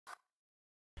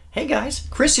Hey guys,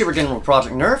 Chris here again with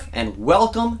Project Nerf, and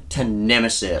welcome to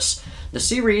Nemesis, the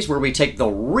series where we take the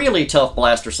really tough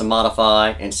blasters and modify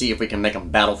and see if we can make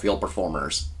them battlefield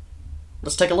performers.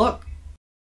 Let's take a look.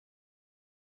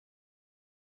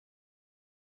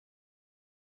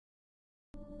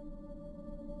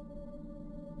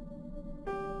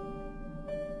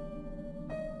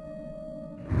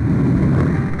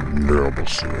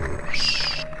 Nemesis.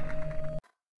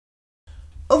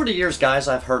 Over the years, guys,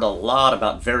 I've heard a lot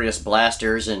about various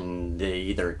blasters, and they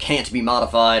either can't be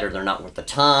modified, or they're not worth the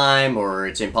time, or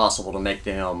it's impossible to make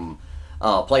them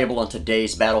playable on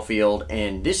today's battlefield,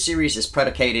 and this series is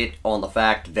predicated on the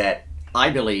fact that I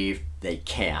believe they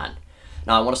can.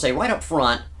 Now, I want to say right up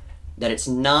front that it's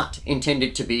not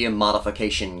intended to be a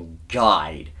modification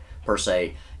guide, per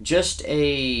se, just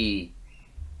a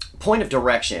point of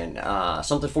direction,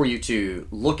 something for you to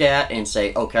look at and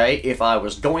say, okay, if I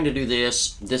was going to do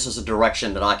this, this is a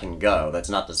direction that I can go.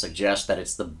 That's not to suggest that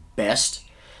it's the best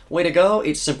way to go,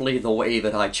 it's simply the way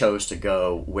that I chose to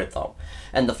go with them.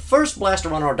 And the first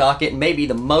blaster on our docket may be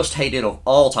the most hated of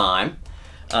all time.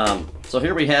 So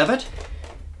here we have it,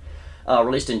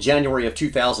 released in January of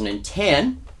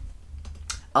 2010,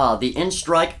 the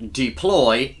N-Strike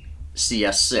Deploy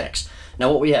CS6. Now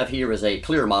what we have here is a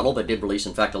clear model that did release,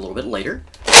 in fact, a little bit later.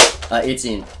 It's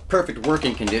in perfect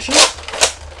working condition.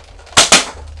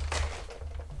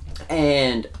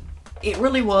 And it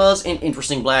really was an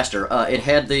interesting blaster. It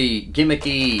had the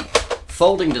gimmicky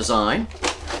folding design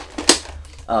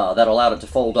that allowed it to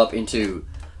fold up into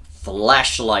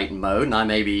flashlight mode. And I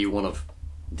may be one of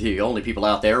the only people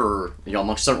out there, or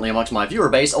certainly amongst my viewer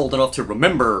base, old enough to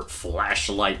remember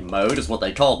flashlight mode is what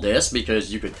they called this,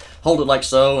 because you could hold it like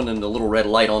so, and then the little red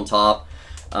light on top,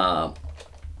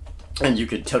 and you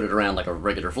could tote it around like a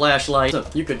regular flashlight. So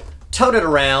you could tote it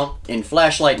around in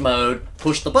flashlight mode,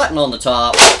 push the button on the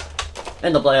top,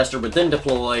 and the blaster would then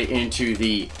deploy into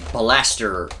the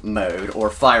blaster mode, or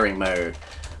firing mode.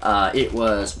 It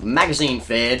was magazine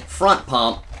fed, front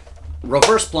pump,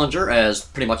 reverse plunger, as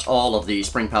pretty much all of the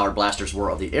spring-powered blasters were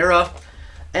of the era,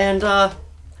 and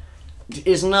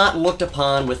is not looked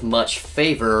upon with much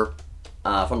favor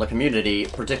from the community,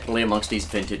 particularly amongst these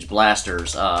vintage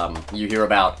blasters. You hear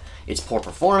about its poor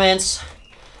performance,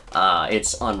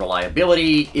 its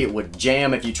unreliability, it would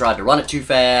jam if you tried to run it too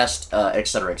fast,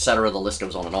 etc., etc., the list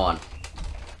goes on and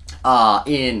on.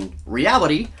 In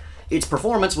reality, its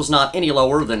performance was not any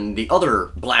lower than the other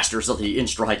blasters of the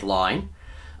N-Strike line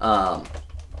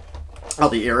of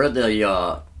the era,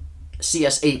 the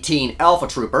CS18 Alpha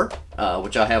Trooper,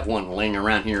 which I have one laying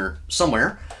around here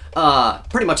somewhere,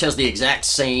 pretty much has the exact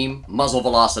same muzzle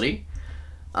velocity.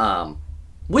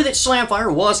 With its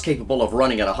slamfire, was capable of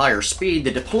running at a higher speed.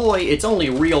 The deploy, its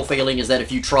only real failing is that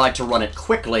if you tried to run it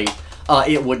quickly,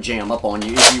 it would jam up on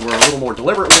you. If you were a little more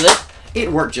deliberate with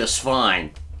it worked just fine.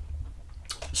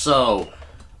 So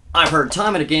I've heard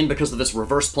time and again, because of this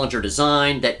reverse plunger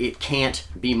design, that it can't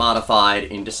be modified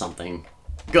into something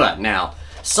good. Now,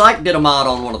 Syke did a mod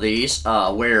on one of these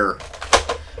where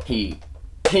he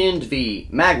pinned the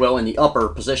magwell in the upper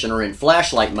position, or in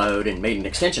flashlight mode, and made an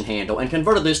extension handle and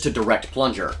converted this to direct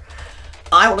plunger.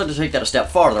 I wanted to take that a step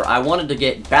farther. I wanted to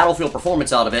get battlefield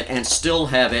performance out of it and still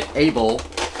have it able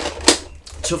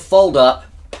to fold up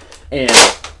and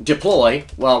deploy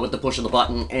with the push of the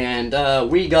button, and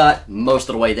we got most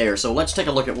of the way there. So let's take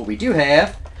a look at what we do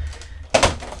have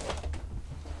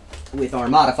with our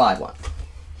modified one.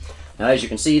 Now, as you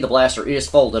can see, the blaster is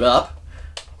folded up.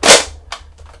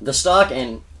 The stock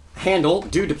and handle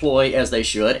do deploy as they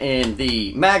should, and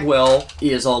the magwell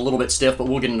is a little bit stiff, but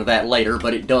we'll get into that later,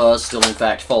 but it does still in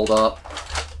fact fold up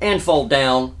and fold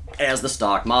down as the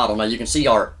stock model. Now you can see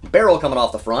our barrel coming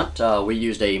off the front. We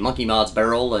used a Monkey Mods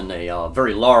barrel and a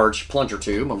very large plunger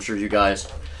tube. I'm sure you guys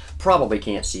probably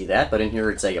can't see that, but in here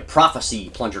it's a Prophecy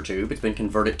plunger tube. It's been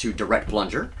converted to direct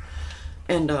plunger.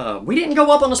 And we didn't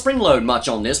go up on the spring load much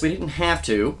on this. We didn't have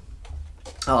to.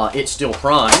 It still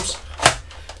primes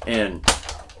and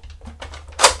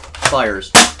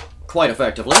fires quite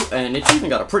effectively, and it's even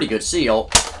got a pretty good seal.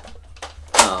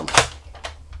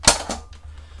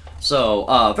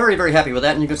 So, very, very happy with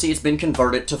that, and you can see it's been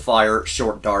converted to fire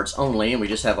short darts only, and we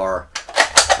just have our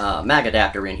mag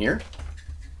adapter in here.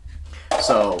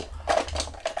 So,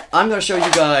 I'm going to show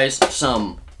you guys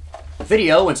some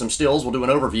video and some stills. We'll do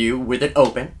an overview with it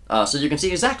open, so you can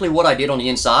see exactly what I did on the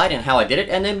inside and how I did it,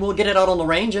 and then we'll get it out on the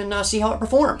range and see how it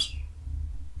performs.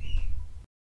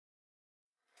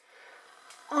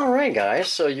 Alright guys,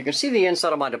 so you can see the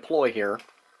inside of my deploy here,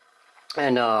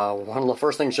 and one of the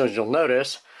first things you'll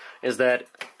notice is that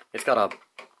it's got a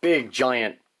big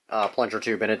giant plunger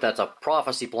tube in it. That's a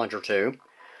Prophecy plunger tube.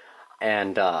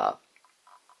 and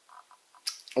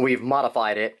we've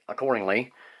modified it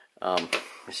accordingly. Let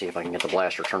me see if I can get the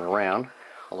blaster turned around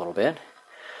a little bit.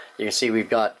 You can see we've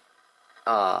got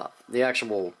the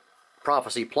actual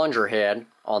Prophecy plunger head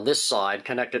on this side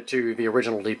connected to the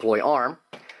original deploy arm.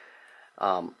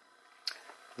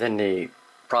 Then the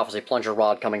Prophecy plunger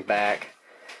rod coming back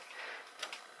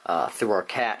through our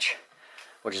catch,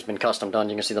 which has been custom done.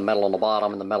 You can see the metal on the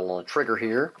bottom and the metal on the trigger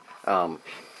here. So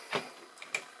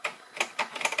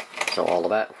all of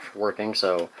that working.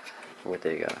 So with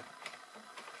the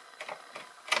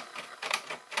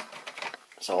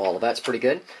so all of that's pretty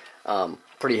good.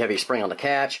 Pretty heavy spring on the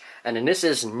catch, and then this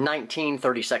is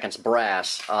 19/32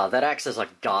 brass. That acts as a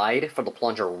guide for the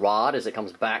plunger rod as it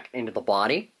comes back into the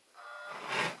body.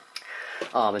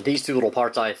 And these two little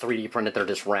parts I 3D printed. They're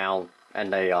just round,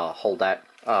 and they hold that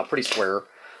pretty square.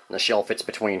 And the shell fits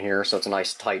between here, so it's a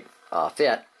nice tight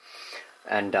fit.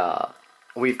 And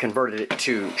we've converted it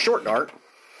to short dart.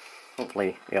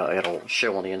 Hopefully, it'll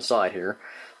show on the inside here.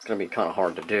 It's going to be kind of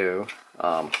hard to do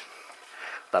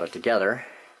without it together.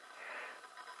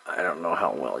 I don't know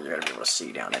how well you're going to be able to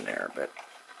see down in there, but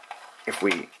if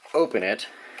we open it,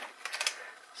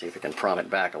 see if we can prop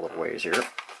it back a little ways here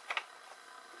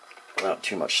without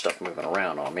too much stuff moving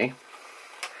around on me,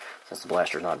 since the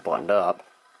blaster's not buttoned up.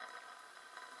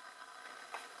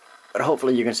 But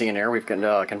hopefully you can see in there, we've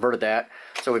converted that.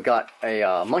 So we've got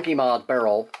a Monkey Mod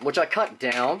barrel, which I cut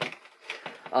down.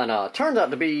 And turned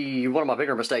out to be one of my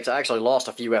bigger mistakes. I actually lost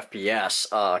a few FPS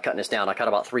cutting this down. I cut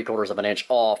about 3/4 of an inch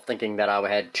off, thinking that I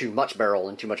had too much barrel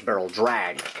and too much barrel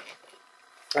drag.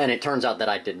 And it turns out that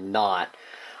I did not.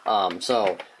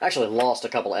 So I actually lost a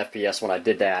couple of FPS when I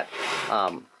did that.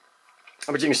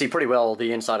 But you can see pretty well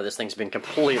the inside of this thing's been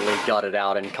completely gutted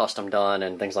out and custom done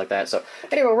and things like that. So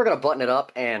anyway, we're going to button it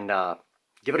up and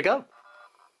give it a go.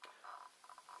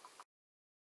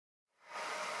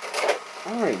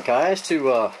 Alright guys,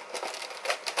 to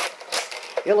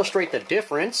illustrate the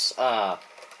difference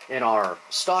in our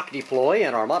stock deploy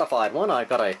and our modified one, I've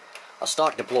got a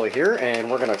stock deploy here, and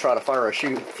we're going to try to fire a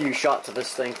few shots of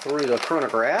this thing through the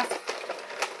chronograph,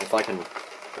 if I can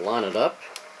line it up,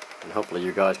 and hopefully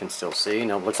you guys can still see.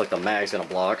 Now it looks like the mag's going to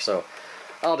block, so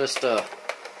I'll just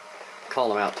call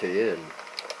them out to you. And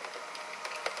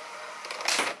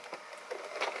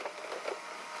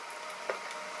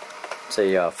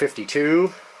say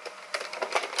 52,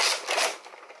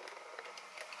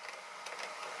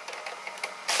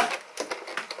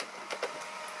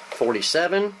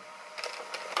 47,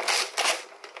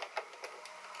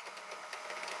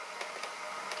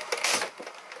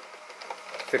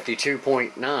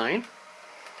 52.9,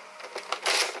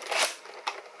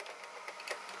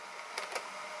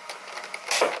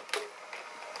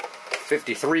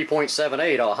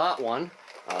 53.78, a hot one.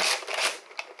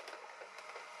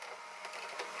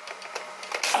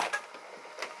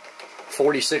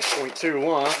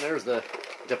 46.21, there's the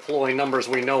deploy numbers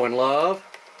we know and love.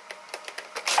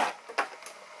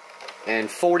 And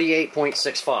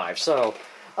 48.65, so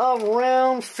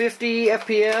around 50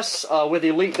 FPS with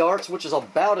Elite Darts, which is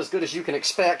about as good as you can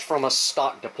expect from a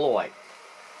stock deploy.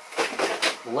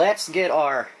 Let's get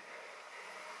our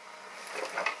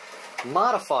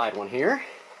modified one here.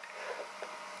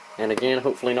 And again,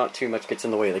 hopefully not too much gets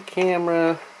in the way of the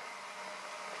camera.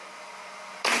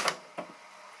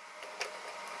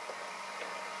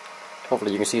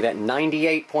 Hopefully you can see that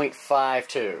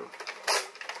 98.52.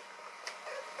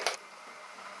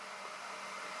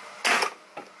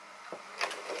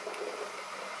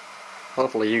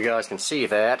 Hopefully you guys can see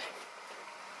that.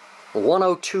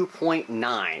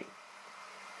 102.9.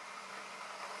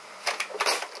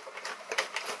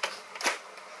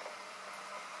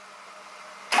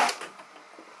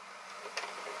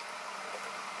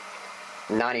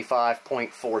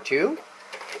 $95.42.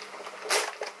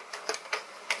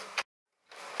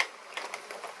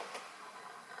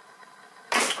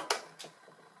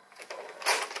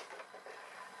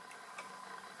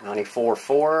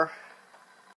 94.4.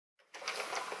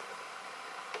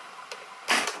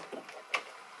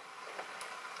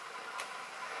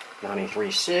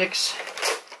 93.6.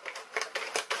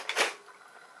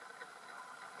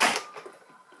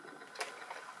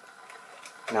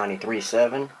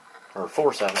 93.7, or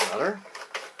 4.7 rather.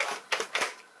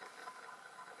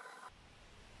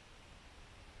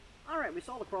 Alright, we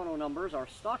saw the chrono numbers. Our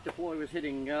stock deploy was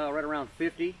hitting right around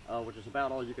 50, which is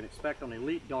about all you can expect on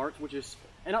Elite Darts, which is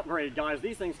an upgrade, guys.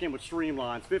 These things came with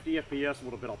streamlines. 50 FPS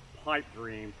would have been a pipe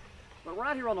dream. But we're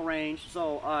out here on the range,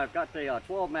 so I've got the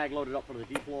 12 mag loaded up for the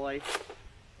deploy.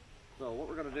 So what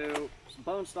we're going to do, some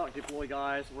bone stock deploy,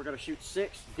 guys. We're going to shoot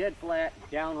 6 dead flat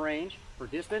downrange for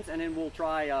distance, and then we'll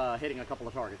try hitting a couple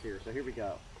of targets here. So here we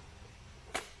go.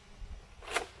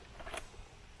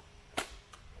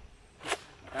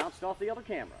 Bounced off the other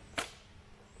camera.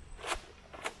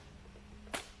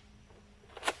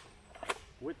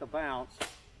 With the bounce,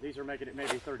 these are making it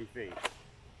maybe 30 feet.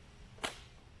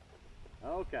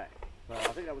 Okay, so I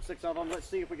think that was 6 of them. Let's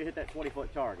see if we can hit that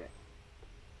 20-foot target.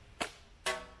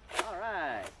 All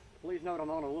right. Please note I'm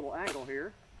on a little angle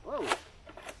here. Whoa.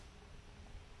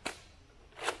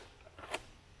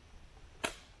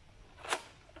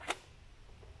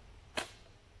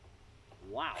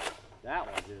 Wow, that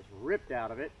one just ripped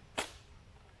out of it.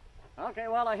 Okay,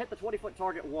 well, I hit the 20-foot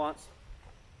target once,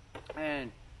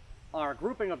 and our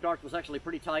grouping of darts was actually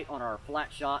pretty tight on our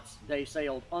flat shots. They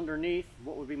sailed underneath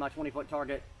what would be my 20-foot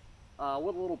target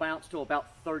with a little bounce to about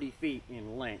 30 feet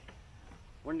in length.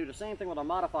 We're going to do the same thing with our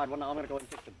modified one. Now I'm going to go ahead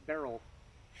and take the barrel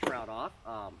shroud off.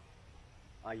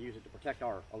 I use it to protect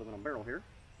our aluminum barrel here.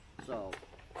 So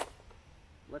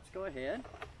let's go ahead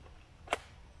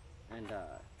and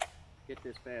get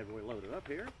this bad boy loaded up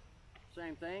here.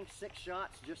 Same thing, 6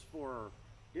 shots just for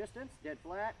distance, dead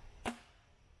flat.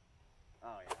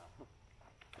 Oh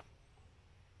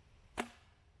yeah.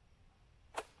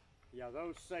 Yeah,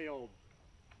 those sailed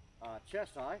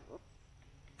chest high. Whoop.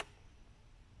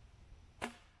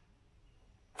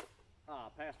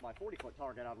 Passed my 40-foot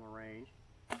target out on the range.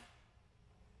 A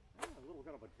little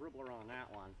bit of a dribbler on that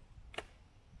one.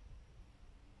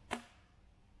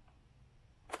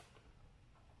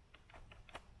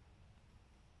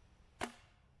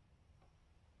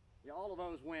 Yeah, all of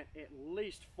those went at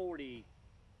least 40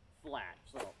 flat,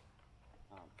 so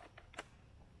oh,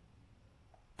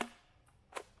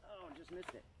 just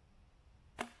missed it.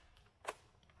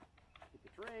 Hit the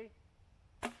tree.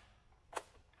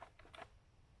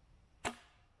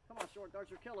 Come on, short darts,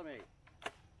 you're killing me.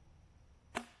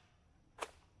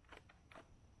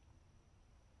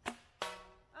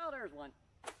 Oh, there's one.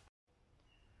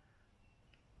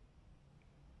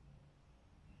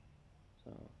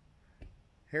 So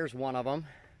here's one of them,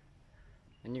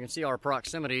 and you can see our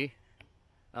proximity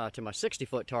to my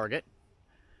 60-foot target.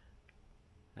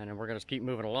 And then we're going to keep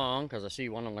moving along because I see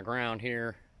one on the ground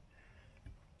here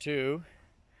too.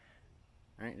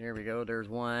 All right, there we go. There's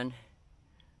one.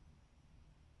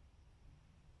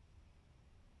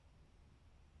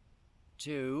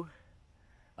 Two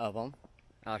of them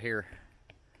out here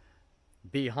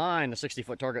behind the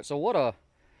 60-foot target. So what a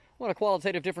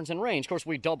qualitative difference in range. Of course,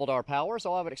 we doubled our power,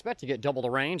 so I would expect to get double the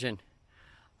range. And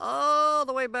all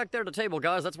the way back there to the table,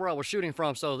 guys, that's where I was shooting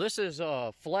from. So this is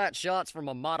flat shots from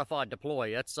a modified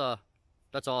deploy. That's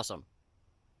awesome.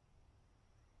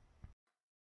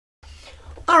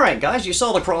 Alright guys, you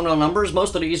saw the chrono numbers.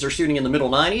 Most of these are shooting in the middle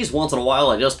 90s. Once in a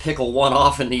while I just pickle one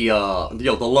off in the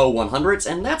low 100s,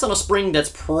 and that's on a spring that's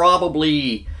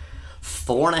probably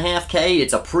 4.5K.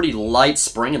 It's a pretty light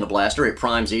spring in the blaster. It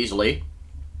primes easily.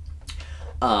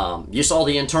 You saw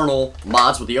the internal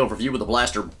mods with the overview with the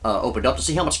blaster opened up to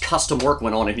see how much custom work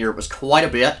went on in here. It was quite a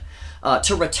bit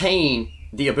to retain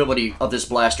the ability of this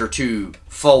blaster to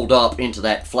fold up into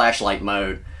that flashlight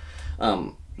mode.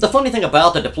 The funny thing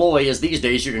about the deploy is these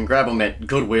days you can grab them at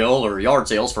Goodwill or yard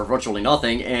sales for virtually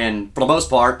nothing, and for the most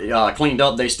part, cleaned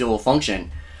up, they still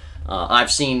function.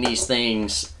 I've seen these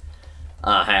things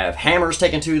have hammers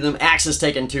taken to them, axes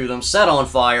taken to them, set on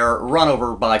fire, run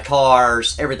over by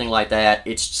cars, everything like that.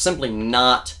 It's simply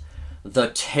not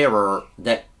the terror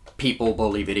that people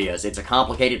believe it is. It's a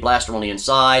complicated blaster on the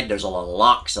inside. There's a lot of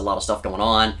locks, a lot of stuff going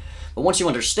on. But once you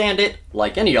understand it,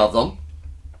 like any of them,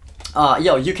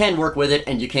 you can work with it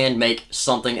and you can make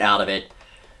something out of it.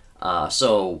 That's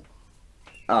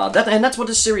what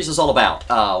this series is all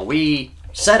about. We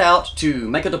set out to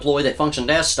make a deploy that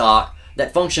functioned as stock,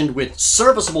 that functioned with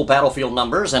serviceable battlefield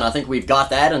numbers, and I think we've got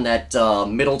that in that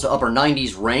middle to upper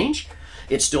 90s range.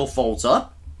 It still folds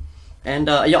up. And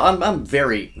I'm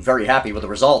very, very happy with the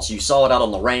results. You saw it out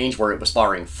on the range where it was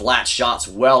firing flat shots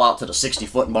well out to the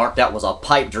 60-foot mark. That was a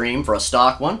pipe dream for a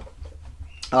stock one.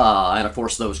 And of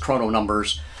course those chrono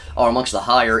numbers are amongst the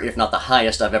higher, if not the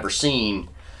highest I've ever seen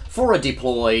for a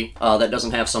deploy that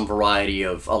doesn't have some variety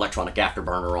of electronic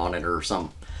afterburner on it or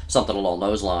something along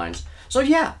those lines. So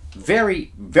yeah,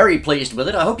 very, very pleased with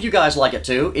it. I hope you guys like it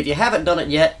too. If you haven't done it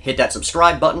yet, hit that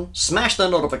subscribe button, smash the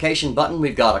notification button.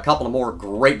 We've got a couple of more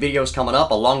great videos coming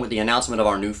up along with the announcement of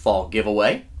our new fall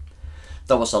giveaway.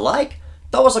 Throw us a like,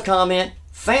 throw us a comment.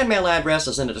 Fan mail address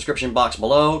is in the description box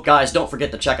below. Guys, don't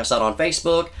forget to check us out on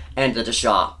Facebook and at the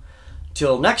shop.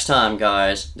 Till next time,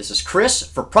 guys, this is Chris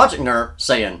for Project Nerf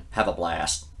saying have a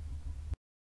blast.